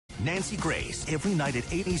Nancy Grace, every night at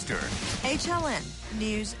 8 Eastern. HLN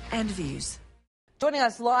News and Views. Joining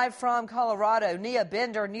us live from Colorado, Nia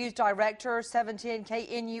Bender, News Director, 710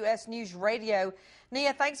 KNUS News Radio.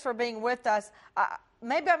 Nia, thanks for being with us.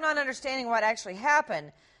 Maybe I'm not understanding what actually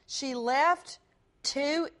happened. She left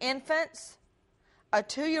two infants, a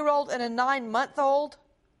 2-year-old and a 9-month-old,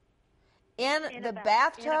 in the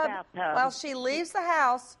bathtub while she leaves the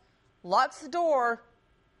house, locks the door,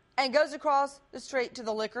 and goes across the street to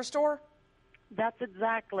the liquor store? That's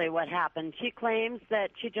exactly what happened. She claims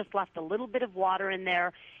that she just left a little bit of water in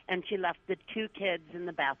there, and she left the two kids in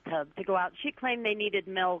the bathtub to go out. She claimed they needed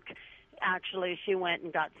milk. Actually, she went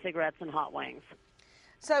and got cigarettes and hot wings.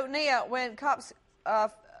 So, Nia, when cops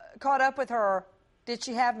caught up with her, did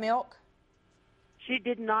she have milk? She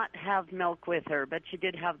did not have milk with her, but she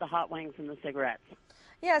did have the hot wings and the cigarettes.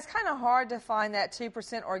 Yeah, it's kind of hard to find that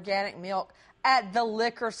 2% organic milk at the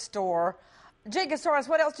liquor store. Jake Soros,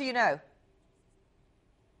 what else do you know?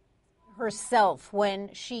 Herself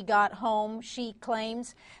when she got home, she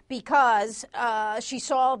claims, because she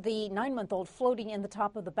saw the 9-month-old floating in the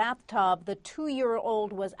top of the bathtub. The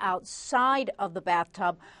 2-year-old was outside of the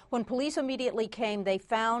bathtub. When police immediately came, they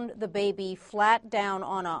found the baby flat down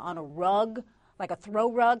on a rug, like a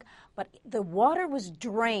throw rug, but the water was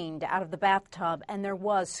drained out of the bathtub, and there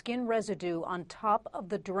was skin residue on top of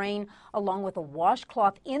the drain, along with a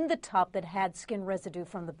washcloth in the tub that had skin residue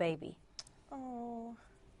from the baby. Oh.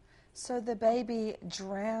 So the baby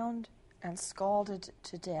drowned and scalded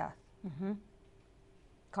to death.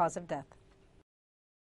 Cause of death.